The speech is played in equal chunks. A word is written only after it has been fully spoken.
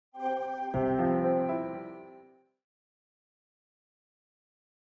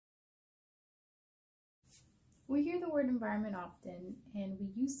We hear the word environment often, and we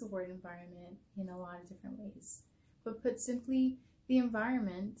use the word environment in a lot of different ways. But put simply, the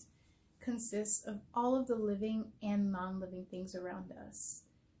environment consists of all of the living and non-living things around us.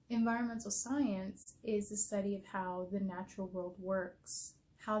 Environmental science is the study of how the natural world works,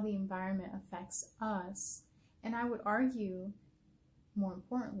 how the environment affects us, and I would argue, more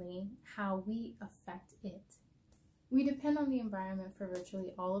importantly, how we affect it. We depend on the environment for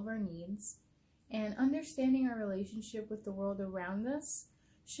virtually all of our needs, and understanding our relationship with the world around us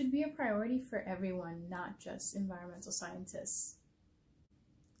should be a priority for everyone, not just environmental scientists.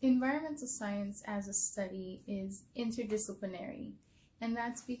 Environmental science as a study is interdisciplinary, and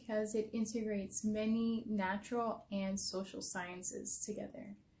that's because it integrates many natural and social sciences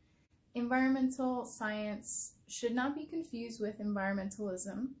together. Environmental science should not be confused with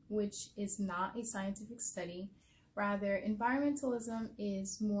environmentalism, which is not a scientific study. Rather, environmentalism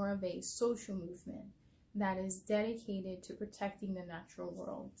is more of a social movement that is dedicated to protecting the natural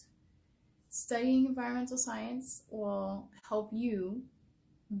world. Studying environmental science will help you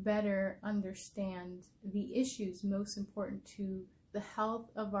better understand the issues most important to the health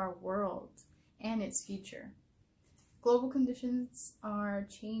of our world and its future. Global conditions are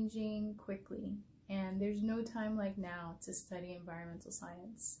changing quickly, and there's no time like now to study environmental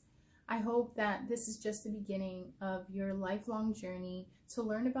science. I hope that this is just the beginning of your lifelong journey to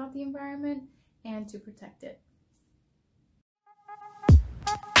learn about the environment and to protect it.